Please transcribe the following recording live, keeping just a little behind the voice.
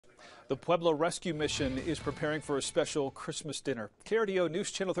The Pueblo Rescue Mission is preparing for a special Christmas dinner. KRDO News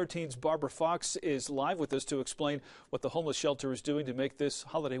Channel 13's Barbara Fox is live with us to explain what the homeless shelter is doing to make this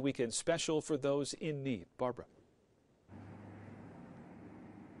holiday weekend special for those in need. Barbara.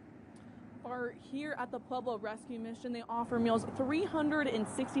 Here at the Pueblo Rescue Mission, they offer meals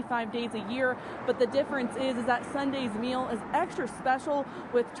 365 days a year, but the difference is that Sunday's meal is extra special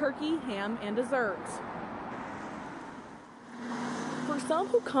with turkey, ham, and desserts. For some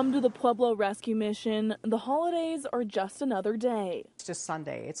who come to the Pueblo Rescue Mission, the holidays are just another day. It's just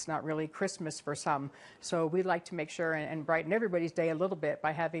Sunday. It's not really Christmas for some. So we like to make sure and brighten everybody's day a little bit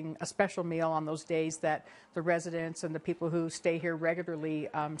by having a special meal on those days that the residents and the people who stay here regularly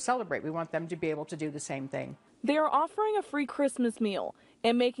celebrate. We want them to be able to do the same thing. They are offering a free Christmas meal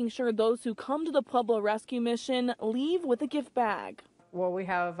and making sure those who come to the Pueblo Rescue Mission leave with a gift bag. Well, we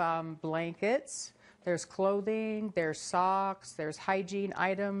have blankets. There's clothing, there's socks, there's hygiene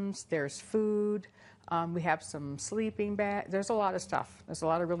items, there's food. We have some sleeping bags. There's a lot of stuff. There's a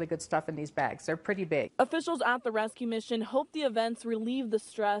lot of really good stuff in these bags. They're pretty big. Officials at the Rescue Mission hope the events relieve the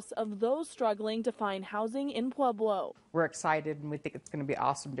stress of those struggling to find housing in Pueblo. We're excited and we think it's going to be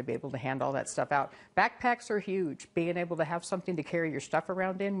awesome to be able to hand all that stuff out. Backpacks are huge. Being able to have something to carry your stuff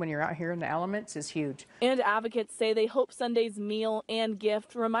around in when you're out here in the elements is huge. And advocates say they hope Sunday's meal and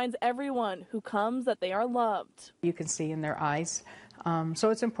gift reminds everyone who comes that they are loved. You can see in their eyes. So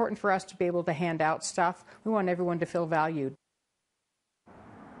it's important for us to be able to hand out stuff. We want everyone to feel valued.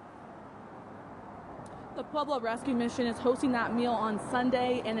 The Pueblo Rescue Mission is hosting that meal on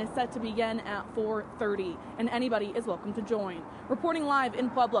Sunday and is set to begin at 4:30. And anybody is welcome to join. Reporting live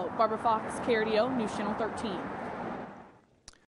in Pueblo, Barbara Fox, KRDO News Channel 13.